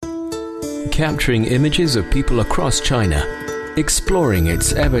capturing images of people across China, exploring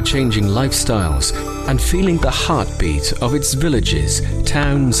its ever-changing lifestyles, and feeling the heartbeat of its villages,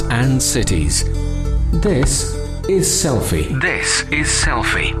 towns, and cities. This is Selfie. This is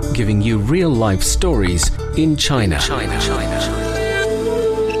Selfie, giving you real-life stories in China.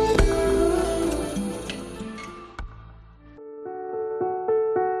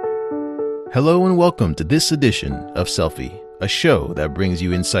 Hello and welcome to this edition of Selfie, a show that brings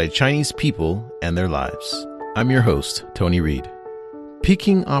you inside Chinese people and their lives. I'm your host, Tony Reed.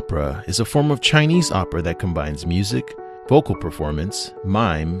 Peking Opera is a form of Chinese opera that combines music, vocal performance,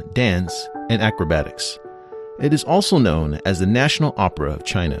 mime, dance, and acrobatics. It is also known as the National Opera of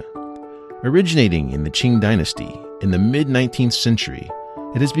China. Originating in the Qing Dynasty in the mid-19th century,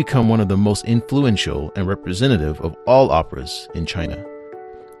 it has become one of the most influential and representative of all operas in China.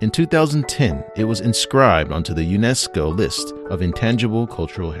 In 2010, it was inscribed onto the UNESCO list of intangible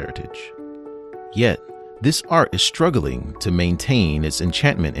cultural heritage. Yet, this art is struggling to maintain its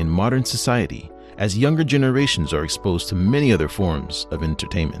enchantment in modern society as younger generations are exposed to many other forms of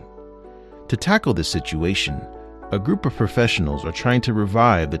entertainment. To tackle this situation, a group of professionals are trying to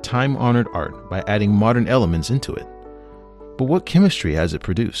revive the time-honored art by adding modern elements into it. But what chemistry has it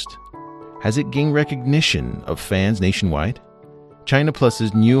produced? Has it gained recognition of fans nationwide? China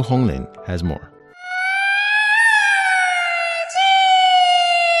Plus's Niu Honglin has more.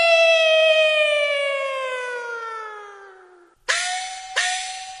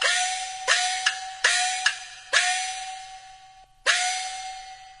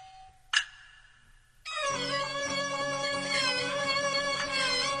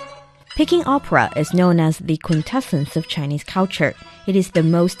 Peking Opera is known as the quintessence of Chinese culture. It is the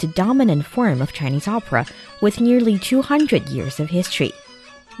most dominant form of Chinese opera, with nearly 200 years of history.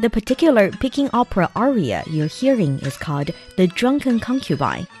 The particular Peking Opera aria you're hearing is called The Drunken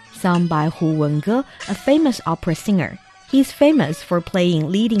Concubine, sung by Hu Wenge, a famous opera singer. He's famous for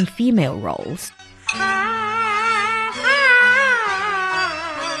playing leading female roles.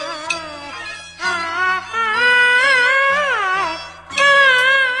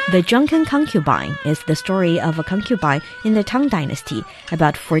 The Drunken Concubine is the story of a concubine in the Qing Dynasty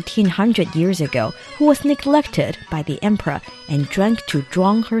about 1400 years ago who was neglected by the emperor and drank to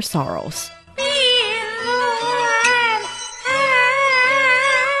drown her sorrows.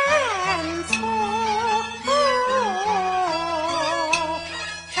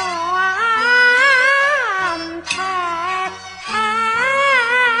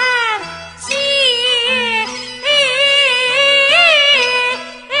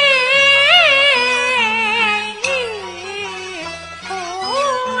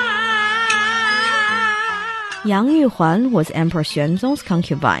 Yang Yuhuan was Emperor Xuanzong's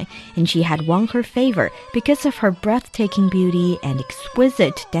concubine, and she had won her favor because of her breathtaking beauty and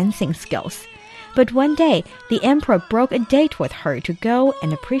exquisite dancing skills. But one day, the emperor broke a date with her to go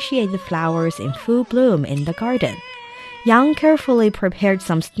and appreciate the flowers in full bloom in the garden. Yang carefully prepared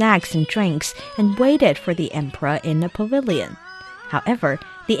some snacks and drinks and waited for the emperor in a pavilion. However,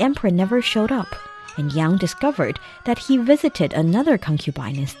 the emperor never showed up, and Yang discovered that he visited another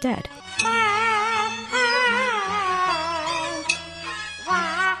concubine instead.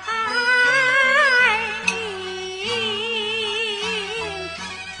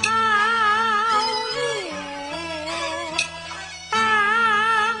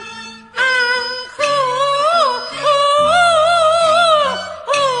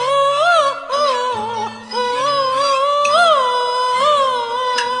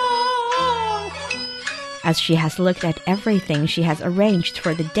 As she has looked at everything she has arranged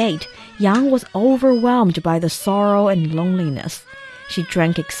for the date, Yang was overwhelmed by the sorrow and loneliness. She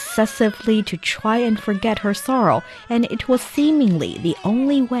drank excessively to try and forget her sorrow, and it was seemingly the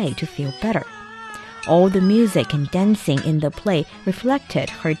only way to feel better. All the music and dancing in the play reflected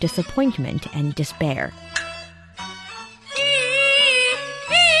her disappointment and despair.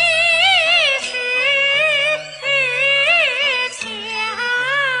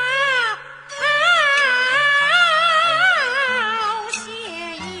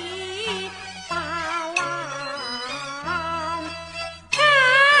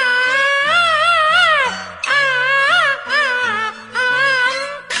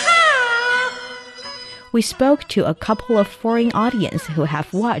 We spoke to a couple of foreign audience who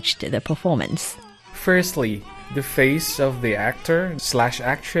have watched the performance. Firstly, the face of the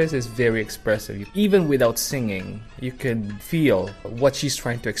actor/actress is very expressive. Even without singing, you can feel what she's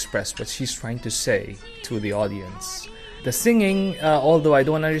trying to express, what she's trying to say to the audience. The singing, although I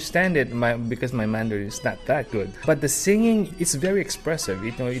don't understand it because my Mandarin is not that good, but the singing is very expressive.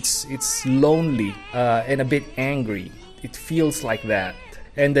 It's lonely and a bit angry. It feels like that.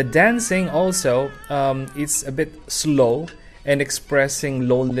 And the dancing also, it's a bit slow and expressing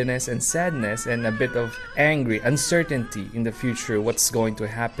loneliness and sadness and a bit of angry uncertainty in the future, what's going to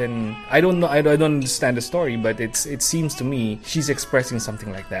happen. I don't know, I don't understand the story, but it seems to me she's expressing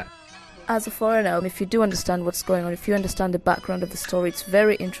something like that. As a foreigner, if you do understand what's going on, if you understand the background of the story, it's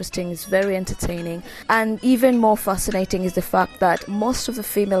very interesting, it's very entertaining. And even more fascinating is the fact that most of the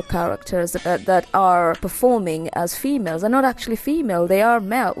female characters that are performing as females are not actually female, they are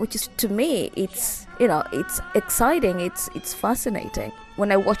male, which is, to me, it's exciting, it's fascinating.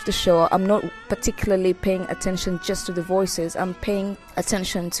 When I watch the show, I'm not particularly paying attention just to the voices. I'm paying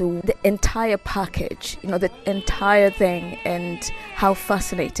attention to the entire package, the entire thing, and how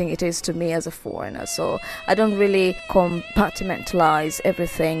fascinating it is to me as a foreigner. So I don't really compartmentalize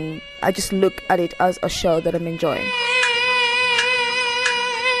everything. I just look at it as a show that I'm enjoying.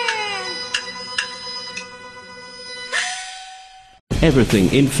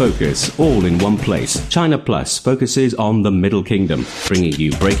 Everything in focus, all in one place. China Plus focuses on the Middle Kingdom, bringing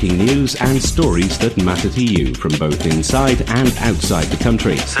you breaking news and stories that matter to you from both inside and outside the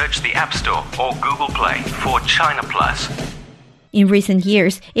country. Search the App Store or Google Play for China Plus. In recent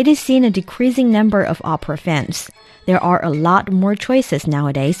years, it has seen a decreasing number of opera fans. There are a lot more choices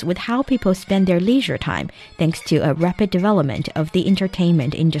nowadays with how people spend their leisure time, thanks to a rapid development of the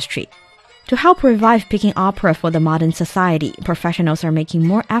entertainment industry. To help revive Peking Opera for the modern society, professionals are making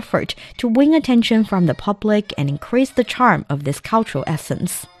more effort to win attention from the public and increase the charm of this cultural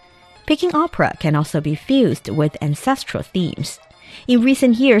essence. Peking Opera can also be fused with ancestral themes. In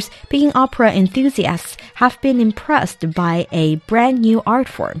recent years, Peking Opera enthusiasts have been impressed by a brand new art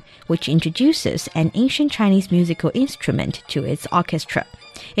form, which introduces an ancient Chinese musical instrument to its orchestra.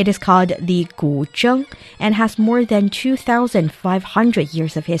 It is called the guzheng and has more than 2,500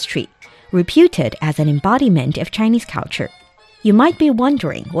 years of history. Reputed as an embodiment of Chinese culture. You might be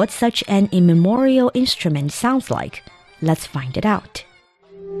wondering what such an immemorial instrument sounds like. Let's find it out.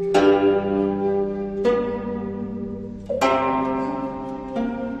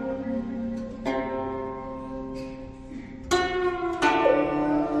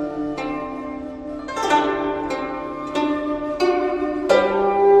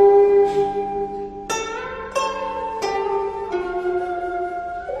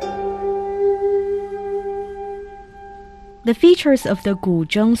 The features of the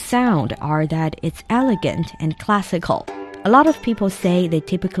guzheng sound are that it's elegant and classical. A lot of people say they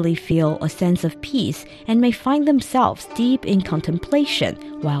typically feel a sense of peace and may find themselves deep in contemplation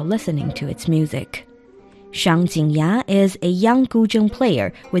while listening to its music. Shang Jingya is a young guzheng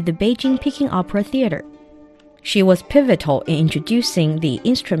player with the Beijing Peking Opera Theater. She was pivotal in introducing the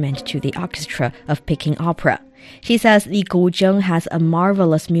instrument to the orchestra of Peking Opera. She says the guzheng has a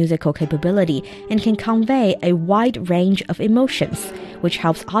marvelous musical capability and can convey a wide range of emotions, which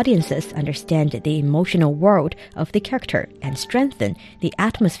helps audiences understand the emotional world of the character and strengthen the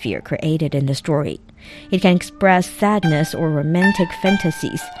atmosphere created in the story. It can express sadness or romantic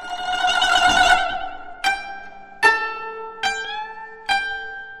fantasies.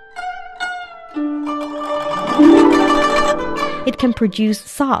 It can produce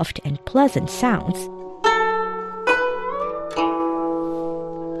soft and pleasant sounds.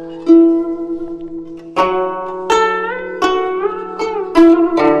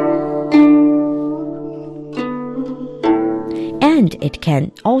 And it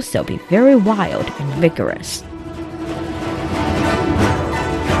can also be very wild and vigorous.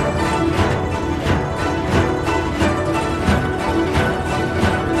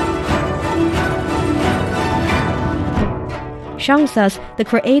 Shang says the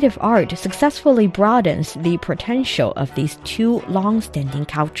creative art successfully broadens the potential of these two long-standing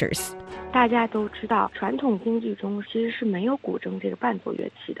cultures. It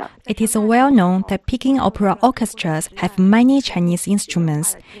is well known that Peking opera orchestras have many Chinese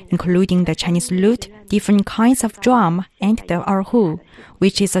instruments, including the Chinese lute, different kinds of drum, and the erhu,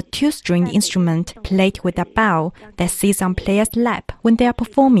 which is a two-stringed instrument played with a bow that sits on players' lap when they are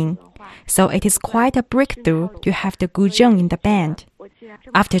performing. So it is quite a breakthrough to have the guzheng in the band.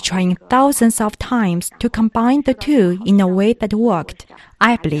 After trying thousands of times to combine the two in a way that worked,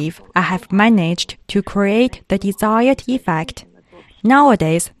 I believe I have managed to create the desired effect.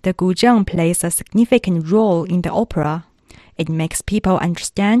 Nowadays, the guzheng plays a significant role in the opera. It makes people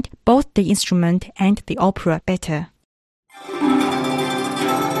understand both the instrument and the opera better.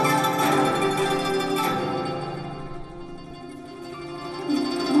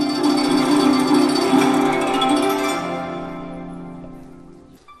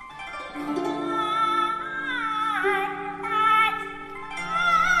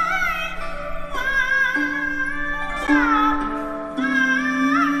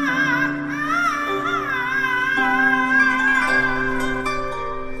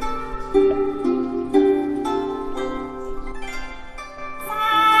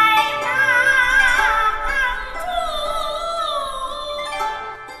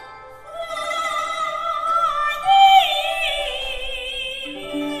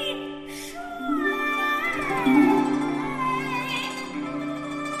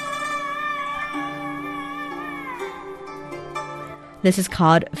 This is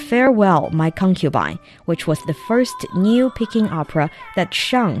called Farewell, My Concubine, which was the first new Peking opera that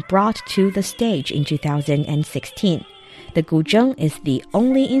Shang brought to the stage in 2016. The guzheng is the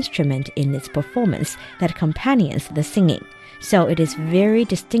only instrument in its performance that accompanies the singing, so it is very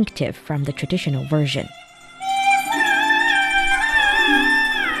distinctive from the traditional version.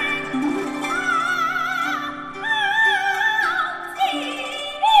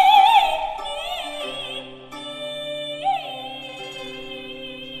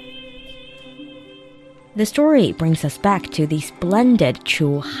 The story brings us back to the splendid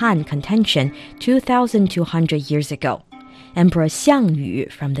Chu-Han contention 2,200 years ago. Emperor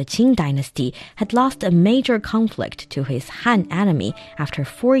Xiangyu from the Qing Dynasty had lost a major conflict to his Han enemy after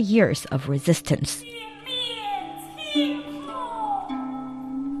 4 years of resistance.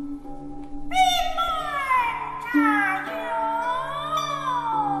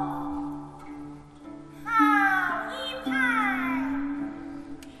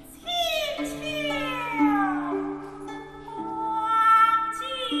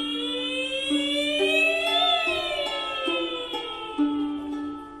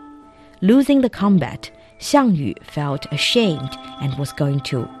 Losing the combat, Xiangyu felt ashamed and was going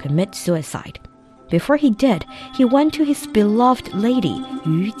to commit suicide. Before he did, he went to his beloved lady,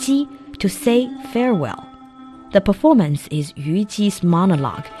 Yu Ji, to say farewell. The performance is Yu Ji's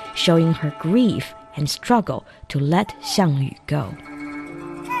monologue, showing her grief and struggle to let Xiangyu go.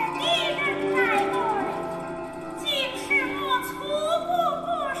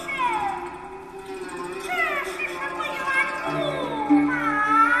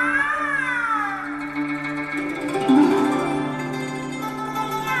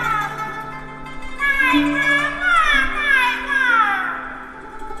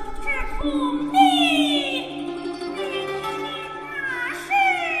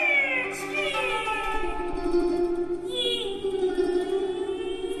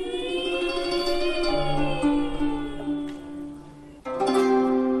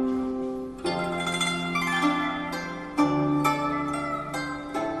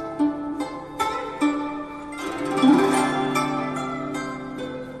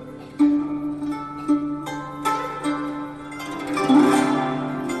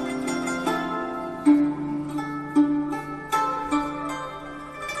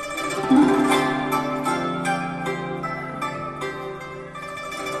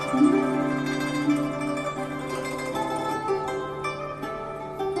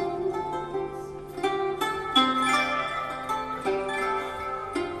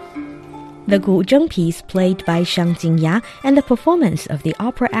 The guzheng piece played by Shang Jingya and the performance of the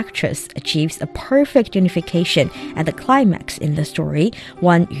opera actress achieves a perfect unification at the climax in the story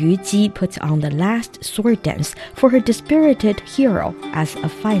when Yu Ji puts on the last sword dance for her dispirited hero as a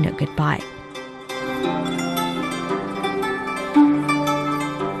final goodbye.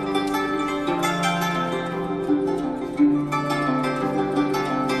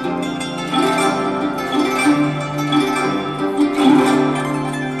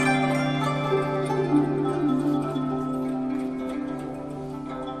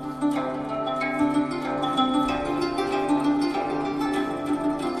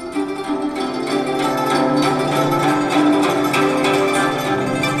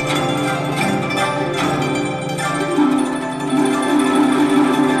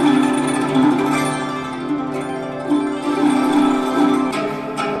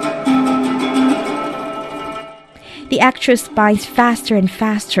 The actress spins faster and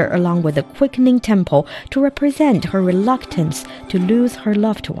faster along with a quickening tempo to represent her reluctance to lose her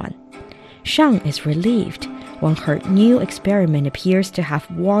loved one. Shang is relieved when her new experiment appears to have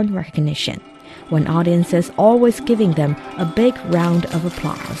won recognition, when audiences always giving them a big round of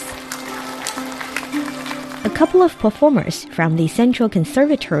applause. A couple of performers from the Central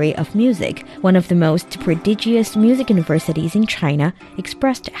Conservatory of Music, one of the most prestigious music universities in China,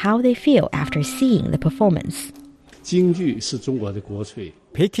 expressed how they feel after seeing the performance.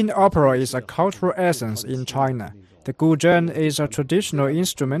 Peking Opera is a cultural essence in China. The guzheng is a traditional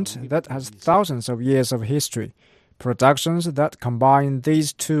instrument that has thousands of years of history. Productions that combine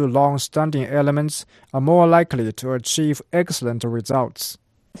these two long-standing elements are more likely to achieve excellent results.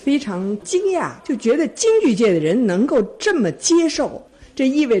 非常惊讶，就觉得京剧界的人能够这么接受。 I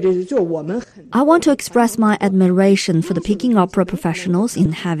want to express my admiration for the Peking Opera professionals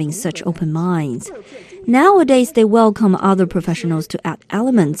in having such open minds. Nowadays, they welcome other professionals to add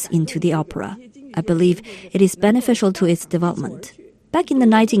elements into the opera. I believe it is beneficial to its development. Back in the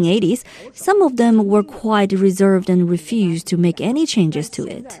 1980s, some of them were quite reserved and refused to make any changes to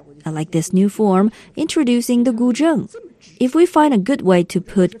it. I like this new form, introducing the guzheng. If we find a good way to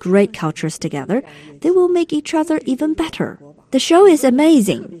put great cultures together, they will make each other even better. The show is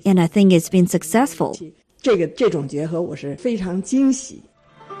amazing, and I think it's been successful. 这种结合我是非常惊喜。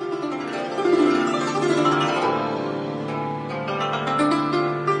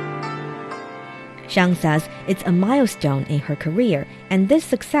Xiang says it's a milestone in her career, and this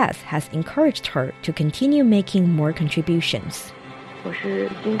success has encouraged her to continue making more contributions.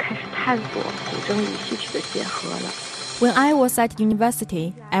 When I was at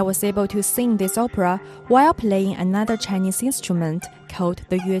university, I was able to sing this opera while playing another Chinese instrument called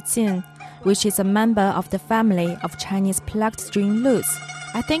the yuejing, which is a member of the family of Chinese plucked string lutes.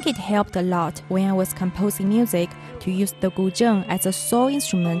 I think it helped a lot when I was composing music to use the guzheng as a sole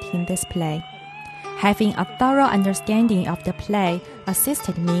instrument in this play. Having a thorough understanding of the play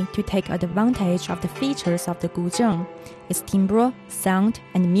assisted me to take advantage of the features of the guzheng, its timbre, sound,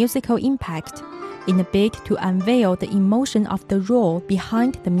 and musical impact, in a bid to unveil the emotion of the role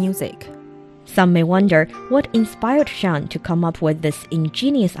behind the music. Some may wonder what inspired Xiang to come up with this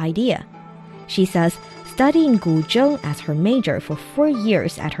ingenious idea. She says studying guzheng as her major for 4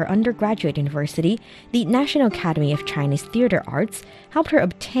 years at her undergraduate university, the National Academy of Chinese Theatre Arts, helped her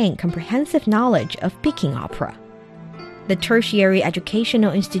obtain comprehensive knowledge of Peking Opera. The tertiary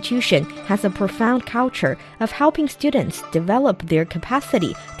educational institution has a profound culture of helping students develop their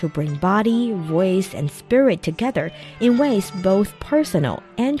capacity to bring body, voice, and spirit together in ways both personal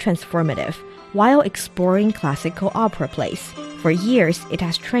and transformative, while exploring classical opera plays. For years, it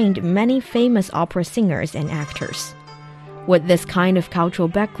has trained many famous opera singers and actors. With this kind of cultural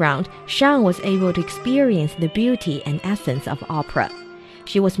background, Xiang was able to experience the beauty and essence of opera.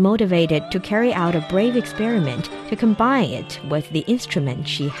 She was motivated to carry out a brave experiment to combine it with the instrument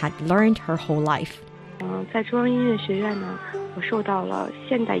she had learned her whole life.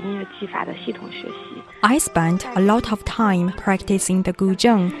 I spent a lot of time practicing the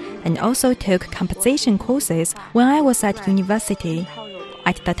guzheng and also took composition courses when I was at university.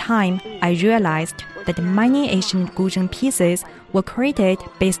 At the time, I realized that many ancient guzheng pieces were created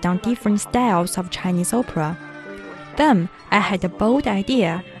based on different styles of Chinese opera. Then, I had a bold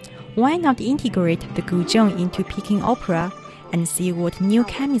idea. Why not integrate the guzheng into Peking Opera and see what new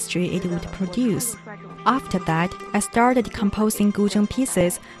chemistry it would produce? After that, I started composing guzheng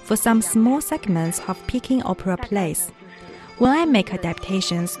pieces for some small segments of Peking Opera plays. When I make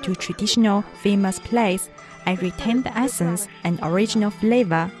adaptations to traditional, famous plays, I retain the essence and original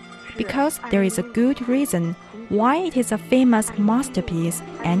flavor, because there is a good reason why it is a famous masterpiece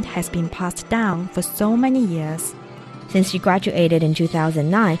and has been passed down for so many years. Since she graduated in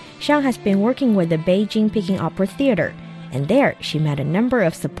 2009, Xiang has been working with the Beijing Peking Opera Theater, and there she met a number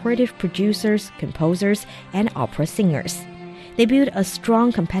of supportive producers, composers, and opera singers. They built a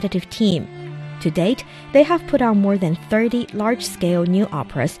strong competitive team. To date, they have put on more than 30 large-scale new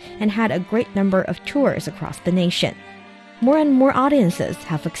operas and had a great number of tours across the nation. More and more audiences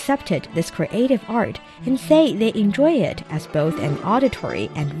have accepted this creative art and say they enjoy it as both an auditory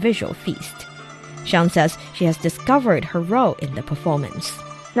and visual feast. Xiang says she has discovered her role in the performance.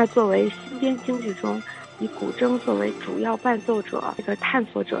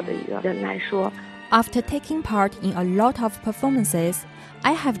 After taking part in a lot of performances,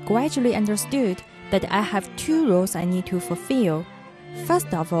 I have gradually understood that I have 2 roles I need to fulfill.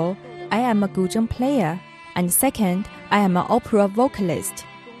 First of all, I am a guzheng player, and second, I am an opera vocalist.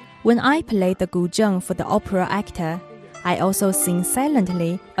 When I play the guzheng for the opera actor, I also sing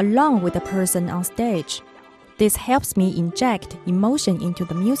silently along with the person on stage. This helps me inject emotion into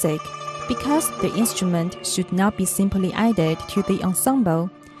the music, because the instrument should not be simply added to the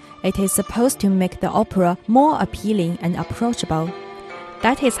ensemble. It is supposed to make the opera more appealing and approachable.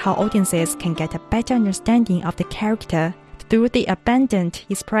 That is how audiences can get a better understanding of the character through the abundant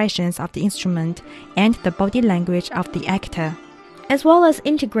expressions of the instrument and the body language of the actor. As well as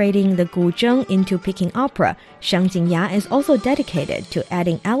integrating the guzheng into Peking Opera, Xiang Jingya is also dedicated to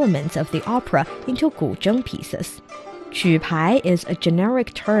adding elements of the opera into guzheng pieces. Qu-pai is a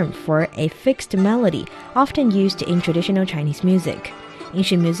generic term for a fixed melody often used in traditional Chinese music.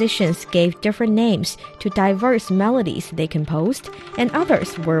 Ancient musicians gave different names to diverse melodies they composed, and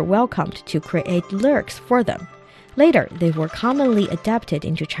others were welcomed to create lyrics for them. Later, they were commonly adapted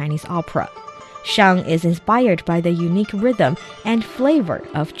into Chinese opera. Xiang is inspired by the unique rhythm and flavor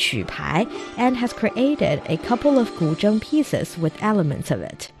of Qu-pai and has created a couple of guzheng pieces with elements of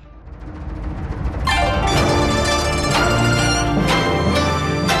it.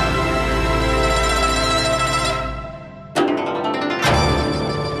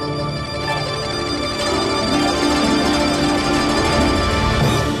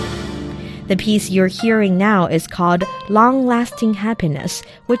 The piece you're hearing now is called Long Lasting Happiness,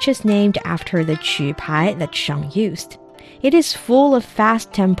 which is named after the Qu-pai that Xiang used. It is full of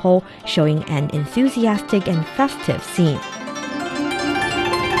fast tempo, showing an enthusiastic and festive scene.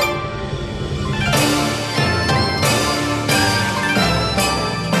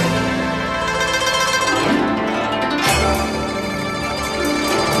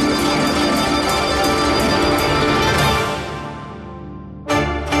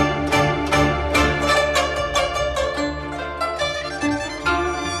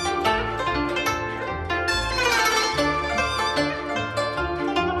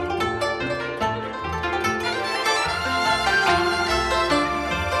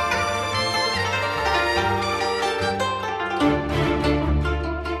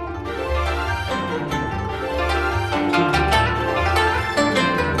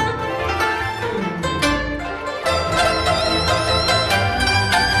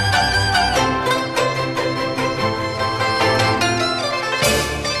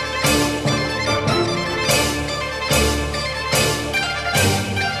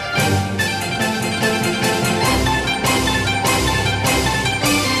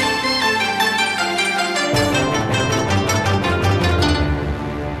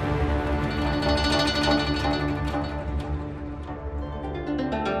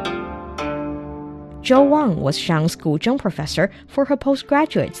 Zhou Wang was Shang's Guzheng professor for her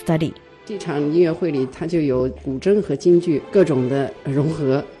postgraduate study. 这场音乐会里，它就有古筝和京剧各种的融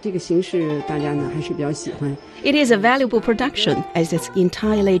合，这个形式大家呢还是比较喜欢。 It is a valuable production as it's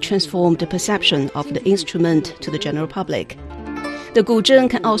entirely transformed the perception of the instrument to the general public. The guzheng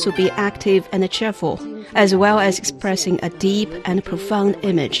can also be active and cheerful, as well as expressing a deep and profound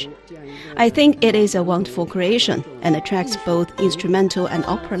image. I think it is a wonderful creation and attracts both instrumental and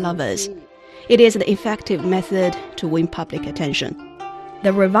opera lovers. It is an effective method to win public attention.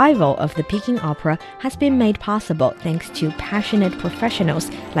 The revival of the Peking Opera has been made possible thanks to passionate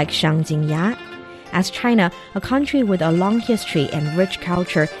professionals like Shang Jingya. As China, a country with a long history and rich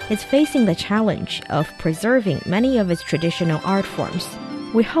culture, is facing the challenge of preserving many of its traditional art forms.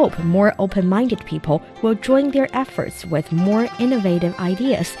 We hope more open-minded people will join their efforts with more innovative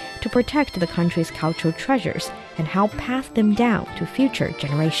ideas to protect the country's cultural treasures and help pass them down to future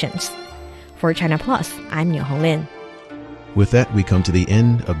generations. For China Plus, I'm Niu Honglin. With that, we come to the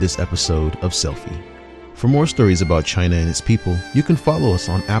end of this episode of Selfie. For more stories about China and its people, you can follow us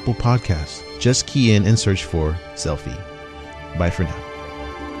on Apple Podcasts. Just key in and search for Selfie. Bye for now.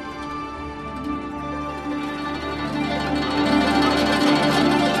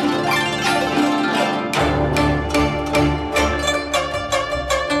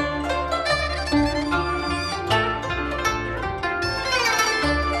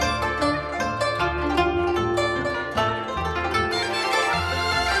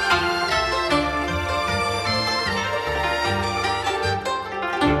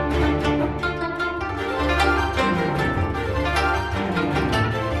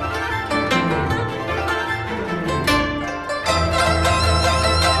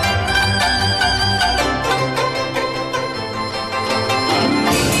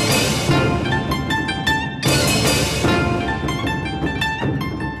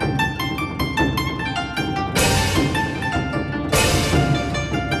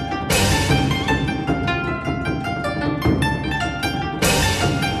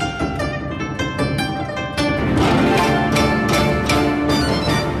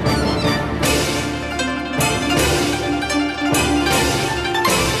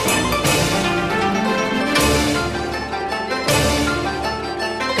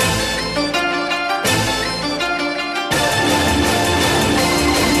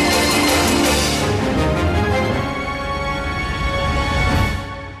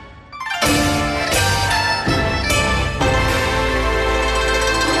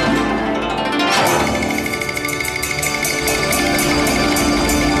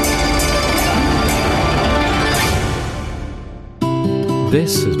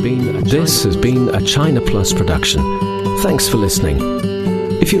 This has been a China Plus production. Thanks for listening.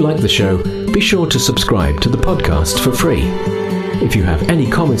 If you like the show, be sure to subscribe to the podcast for free. If you have any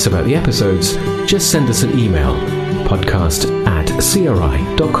comments about the episodes, just send us an email,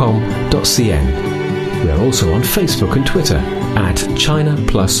 podcast@cri.com.cn. We are also on Facebook and Twitter @China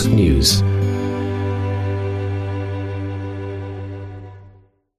Plus News.